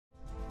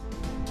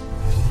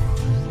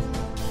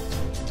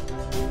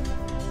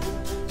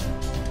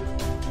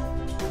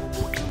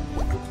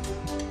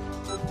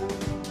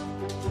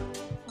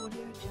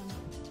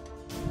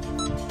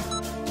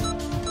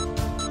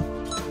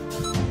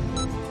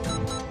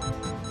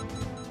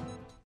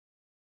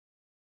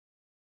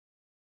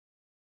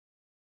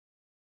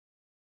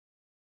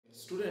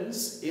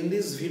Students, in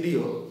this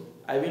video,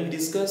 I will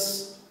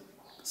discuss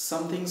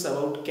some things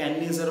about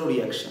Cannizaro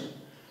reaction,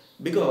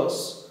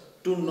 because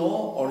to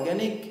know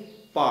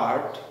organic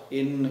part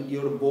in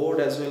your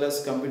board as well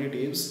as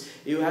competitives,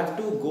 you have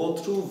to go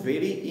through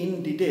very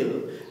in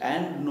detail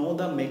and know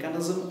the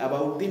mechanism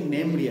about the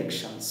name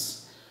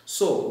reactions.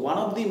 So one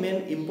of the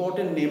main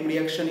important name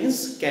reaction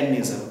is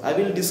Cannizaro. I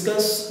will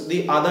discuss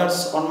the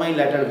others on my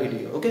later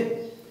video.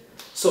 Okay,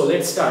 so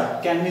let's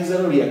start.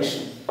 Cannizaro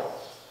reaction.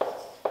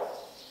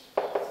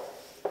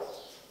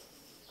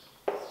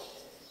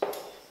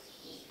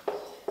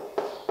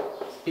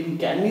 In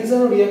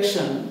Cannizaro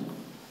reaction,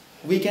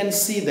 we can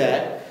see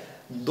that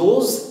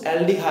those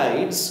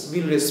aldehydes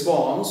will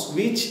respond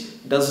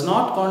which does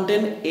not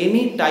contain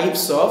any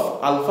types of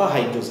alpha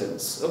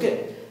hydrogens.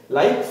 Okay,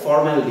 like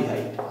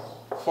formaldehyde.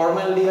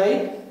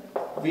 Formaldehyde,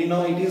 we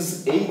know it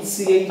is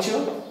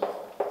HCHO.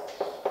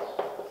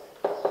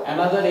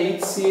 Another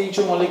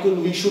HCHO molecule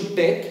we should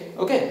take.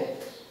 Okay,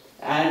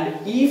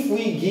 and if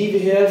we give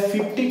here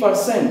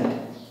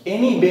 50%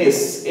 any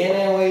base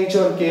NaOH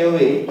or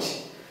KOH,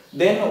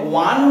 then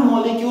one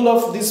molecule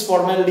of this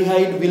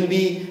formaldehyde will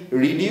be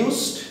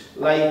reduced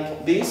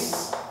like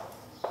this,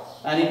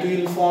 and it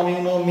will form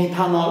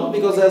methanol,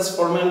 because as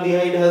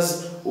formaldehyde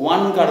has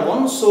one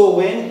carbon, so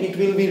when it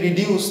will be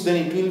reduced,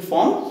 then it will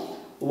form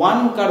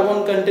one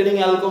carbon containing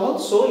alcohol,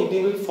 so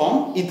it will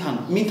form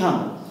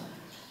methanol,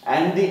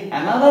 and the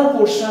another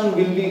portion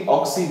will be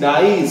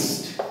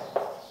oxidized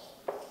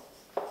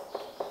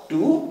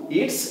to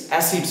its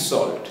acid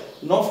salt,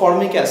 no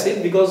formic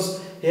acid, because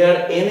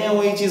here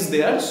NaOH is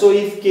there, so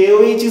if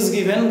KOH is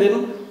given,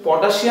 then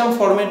potassium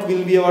formate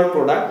will be our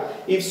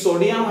product. If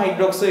sodium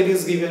hydroxide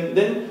is given,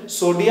 then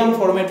sodium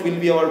formate will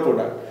be our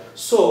product.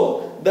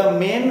 So the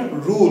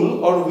main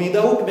rule or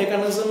without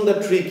mechanism, the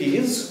trick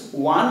is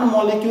one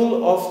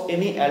molecule of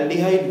any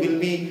aldehyde will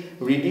be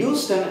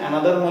reduced and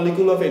another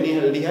molecule of any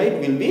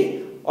aldehyde will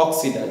be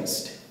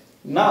oxidized.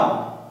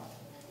 Now,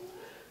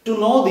 to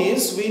know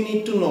this, we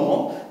need to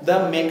know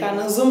the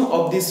mechanism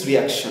of this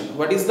reaction.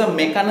 What is the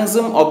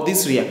mechanism of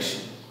this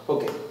reaction?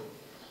 Okay.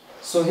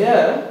 So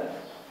here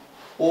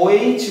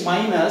OH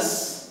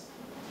minus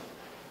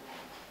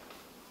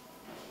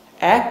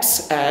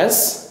acts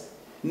as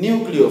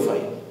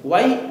nucleophile.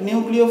 Why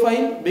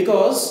nucleophile?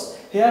 Because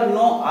here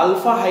no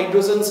alpha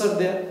hydrogens are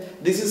there.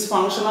 This is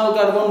functional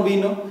carbon, we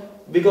know,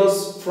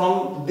 because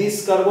from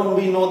this carbon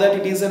we know that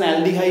it is an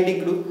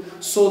aldehyde group.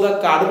 So the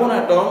carbon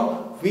atom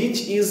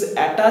which is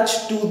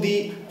attached to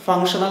the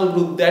functional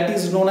group, that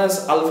is known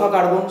as alpha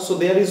carbon. So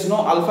there is no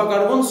alpha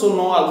carbon, so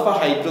no alpha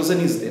hydrogen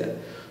is there.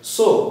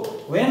 So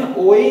when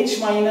OH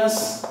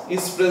minus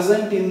is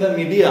present in the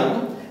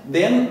medium,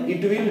 then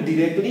it will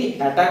directly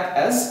attack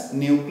as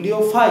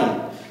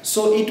nucleophile.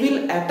 So it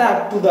will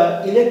attack to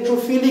the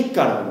electrophilic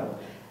carbon,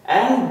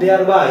 and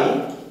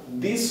thereby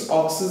this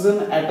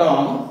oxygen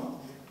atom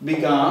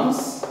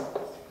becomes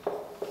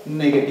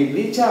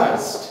negatively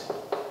charged,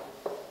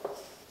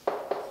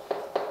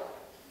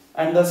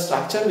 and the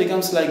structure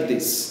becomes like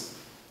this.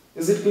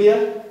 Is it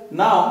clear?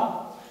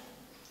 Now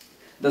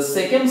the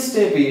second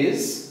step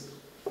is,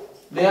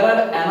 there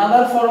are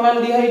another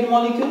formaldehyde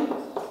molecule.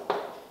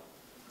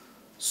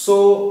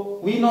 So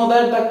we know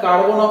that the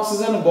carbon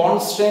oxygen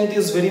bond strength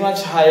is very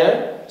much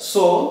higher.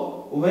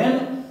 So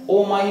when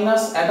O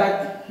minus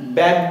attack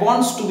back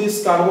bonds to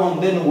this carbon,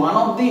 then one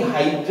of the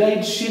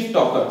hydride shift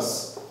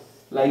occurs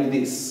like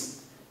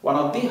this. One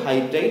of the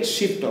hydride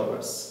shift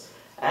occurs,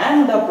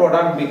 and the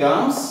product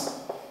becomes,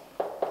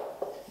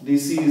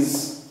 this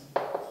is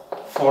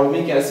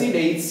formic acid,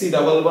 HC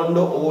double bond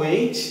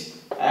OH,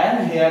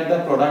 and here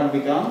the product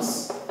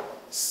becomes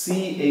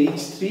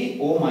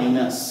CH3O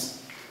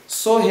minus.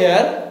 So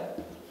here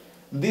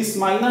this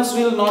minus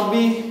will not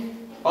be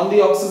on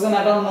the oxygen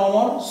atom no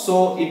more,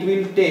 so it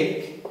will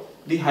take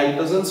the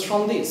hydrogens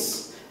from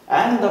this,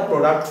 and the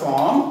product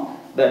form,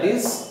 that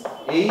is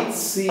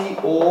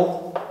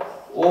HCO,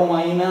 O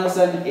minus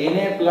and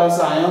Na plus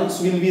ions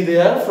will be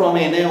there from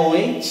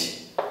NaOH,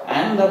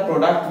 and the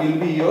product will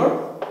be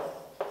your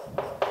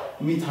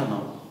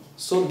methanol.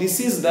 So this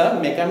is the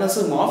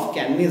mechanism of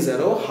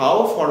Cannizaro,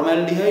 how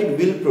formaldehyde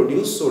will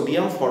produce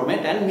sodium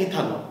formate and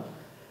methanol.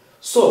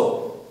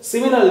 So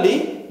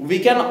similarly, we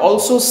can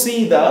also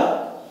see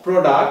the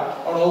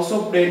product or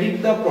also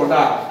predict the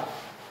product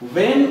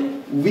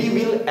when we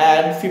will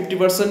add 50%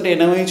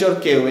 NaOH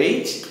or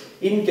KOH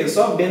in case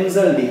of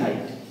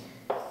benzaldehyde.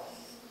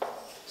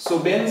 So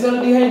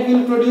benzaldehyde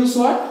will produce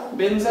what?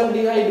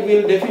 Benzaldehyde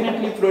will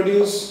definitely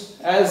produce,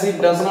 as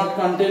it does not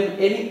contain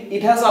any,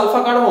 it has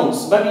alpha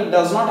carbons, but it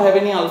does not have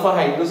any alpha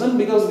hydrogen,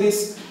 because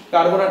this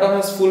carbon atom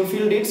has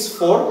fulfilled its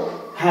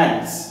 4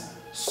 hands.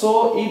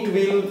 So it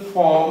will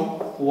form,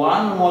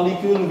 one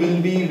molecule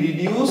will be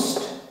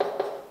reduced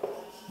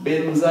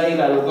benzyl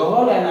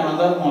alcohol and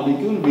another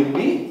molecule will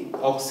be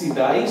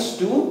oxidized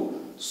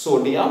to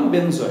sodium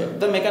benzoate.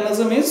 The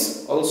mechanism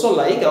is also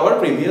like our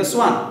previous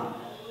one.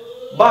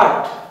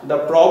 But the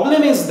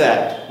problem is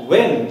that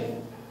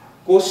when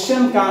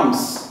question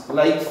comes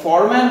like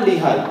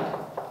formaldehyde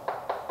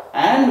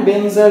and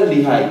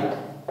benzaldehyde,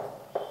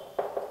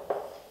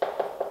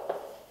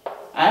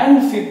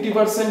 and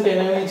 50%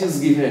 NaOH is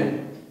given,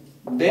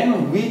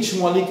 then which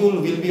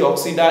molecule will be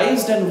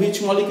oxidized and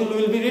which molecule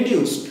will be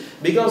reduced?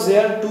 Because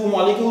here two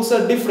molecules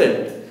are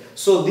different.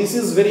 So this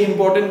is very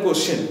important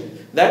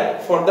question,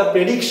 that for the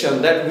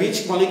prediction that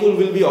which molecule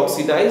will be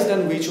oxidized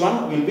and which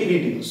one will be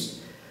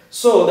reduced.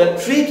 So the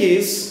trick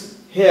is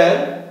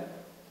here,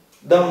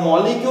 the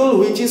molecule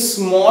which is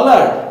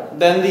smaller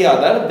than the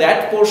other,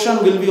 that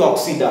portion will be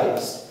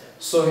oxidized.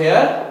 So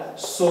here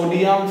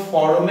sodium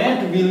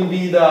formate will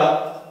be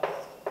the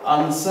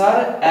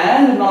answer,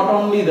 and not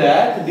only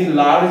that, the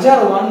larger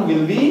one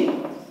will be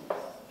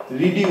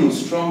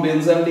reduced from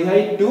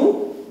benzaldehyde to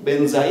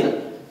benzyl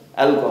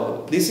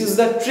alcohol. This is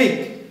the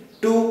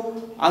trick to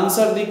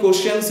answer the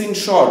questions in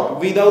short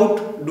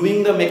without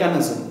doing the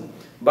mechanism.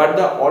 But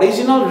the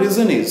original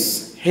reason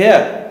is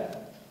here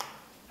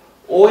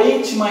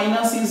OH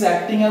minus is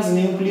acting as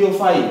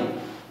nucleophile.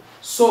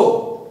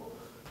 So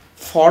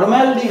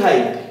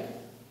formaldehyde,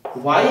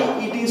 why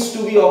it is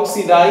to be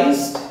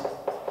oxidized,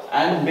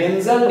 and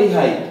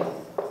benzaldehyde,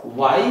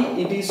 why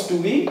it is to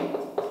be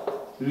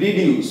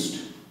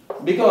reduced?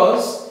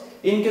 Because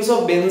in case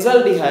of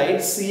benzaldehyde,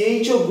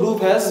 CHO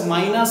group has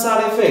minus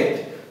R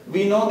effect.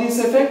 We know this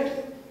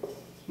effect,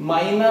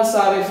 minus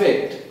R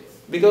effect,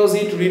 because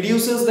it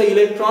reduces the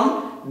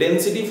electron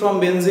density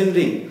from benzene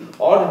ring.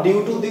 Or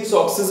due to this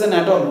oxygen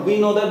atom, we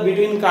know that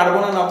between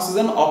carbon and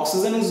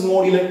oxygen is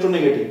more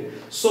electronegative.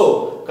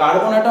 So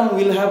carbon atom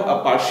will have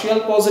a partial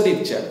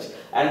positive charge,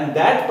 and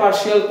that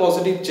partial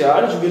positive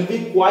charge will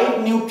be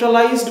quite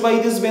neutralized by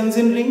this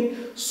benzene ring.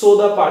 So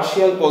the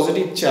partial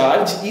positive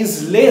charge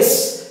is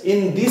less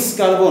in this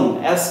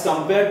carbon as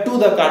compared to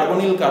the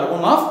carbonyl carbon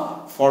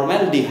of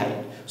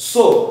formaldehyde.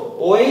 So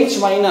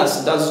OH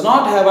minus does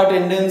not have a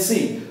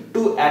tendency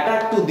to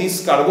attack to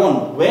this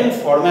carbon when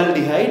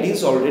formaldehyde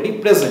is already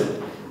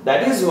present.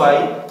 That is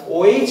why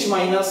OH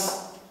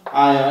minus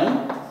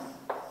ion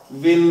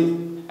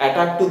will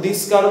attack to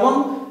this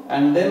carbon,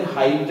 and then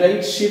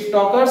hydride shift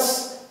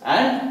occurs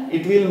and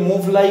it will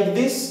move like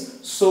this.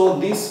 So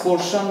this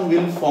portion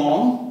will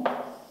form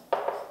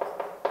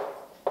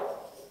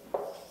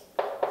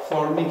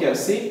formic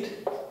acid,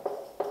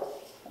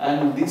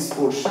 and this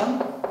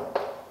portion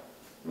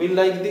will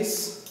like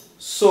this.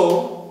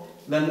 So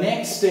the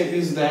next step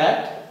is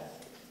that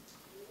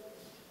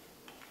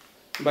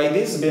by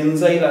this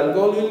benzyl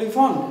alcohol will be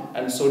formed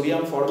and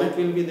sodium formate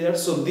will be there.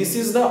 So this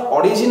is the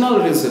original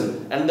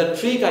reason, and the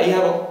trick I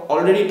have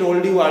already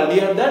told you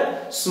earlier,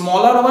 that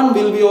smaller one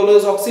will be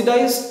always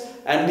oxidized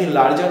and the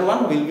larger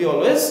one will be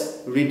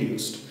always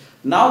reduced.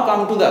 Now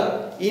come to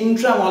the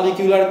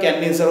intramolecular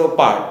Cannizaro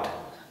part.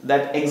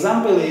 That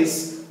example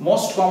is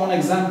most common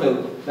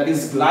example, that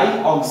is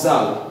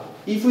glyoxal.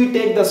 If we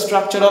take the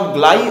structure of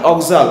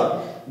glyoxal,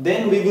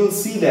 then we will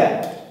see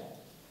that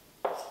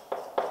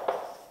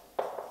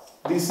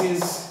this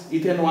is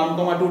ethane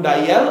 1,2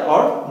 dial,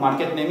 or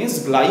market name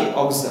is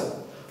glyoxal.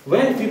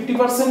 When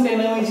 50%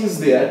 NaOH is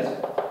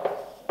there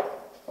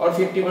or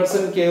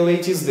 50%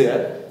 KOH is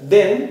there,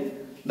 then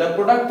the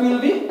product will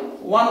be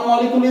one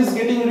molecule is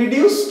getting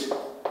reduced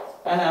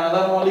and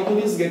another molecule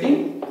is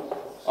getting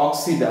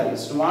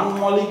oxidized. One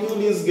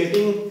molecule is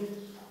getting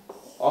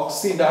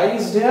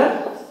oxidized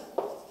here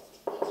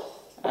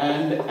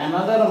and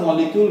another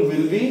molecule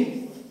will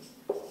be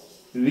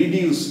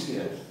reduced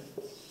here.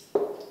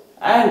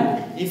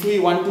 And if we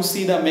want to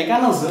see the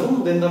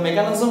mechanism, then the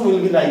mechanism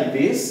will be like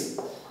this,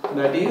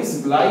 that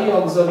is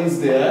glyoxal is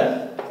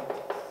there.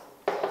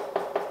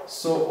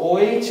 So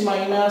OH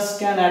minus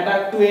can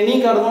attack to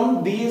any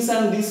carbon, these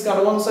and these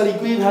carbons are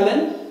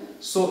equivalent.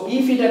 So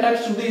if it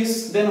attacks to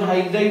this, then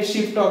hydride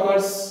shift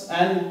occurs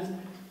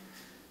and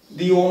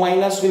the O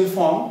minus will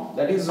form.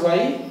 That is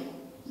why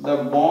the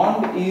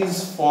bond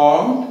is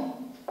formed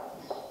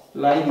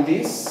like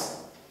this.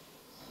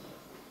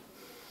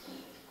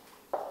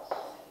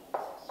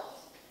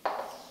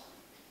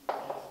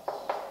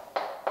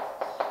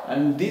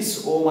 And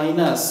this O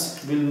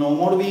minus will no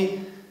more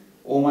be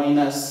O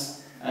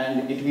minus,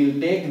 and it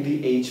will take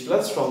the H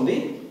plus from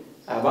the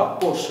above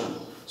portion.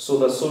 So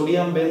the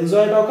sodium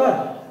benzoate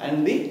occur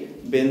and the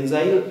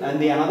benzyl and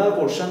the another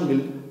portion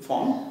will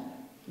form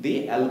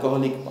the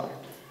alcoholic part.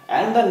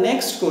 And the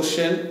next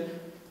question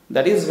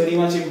that is very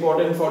much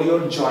important for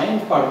your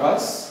joint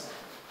purpose,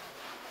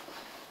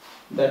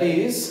 that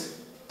is,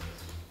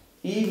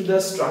 if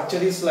the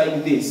structure is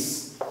like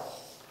this,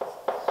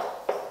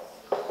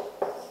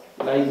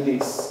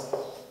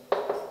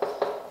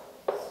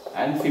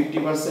 and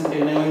 50%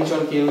 NaOH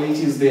or KOH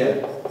is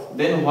there,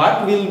 then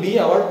what will be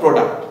our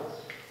product?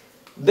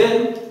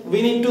 Then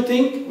we need to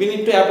think, we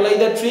need to apply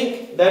the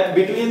trick that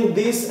between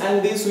this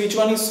and this, which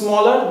one is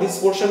smaller? This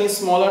portion is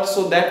smaller,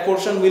 so that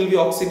portion will be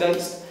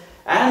oxidized.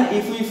 And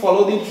if we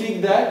follow the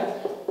trick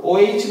that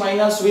OH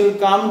minus will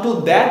come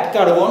to that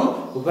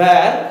carbon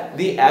where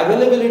the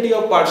availability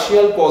of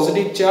partial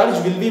positive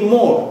charge will be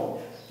more.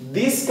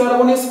 This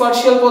carbon is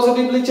partial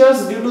positively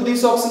charged due to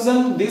this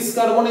oxygen. This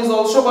carbon is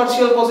also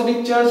partial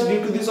positive charge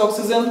due to this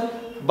oxygen.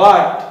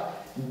 But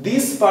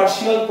this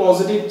partial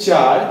positive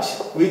charge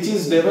which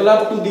is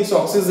developed to this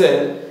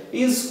oxygen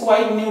is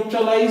quite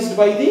neutralized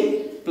by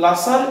the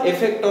Plasser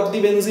effect of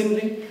the benzene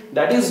ring.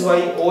 That is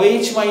why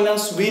OH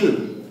minus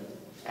will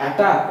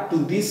attack to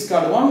this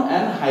carbon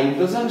and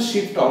hydrogen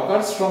shift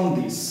occurs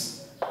from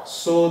this.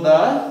 So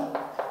the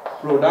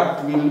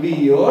product will be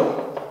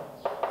your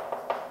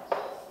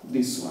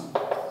this one.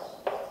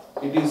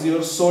 It is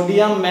your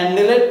sodium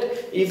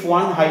mandolate. If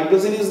one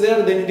hydrogen is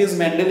there, then it is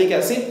mandelic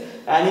acid,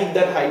 and if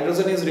that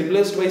hydrogen is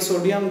replaced by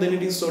sodium, then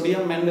it is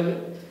sodium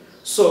mandolate.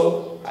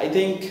 So I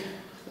think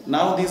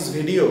now this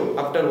video,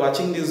 after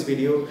watching this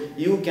video,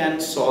 you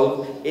can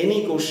solve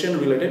any question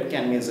related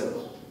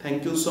Cannizaro.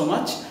 Thank you so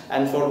much,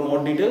 and for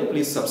more detail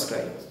please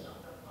subscribe.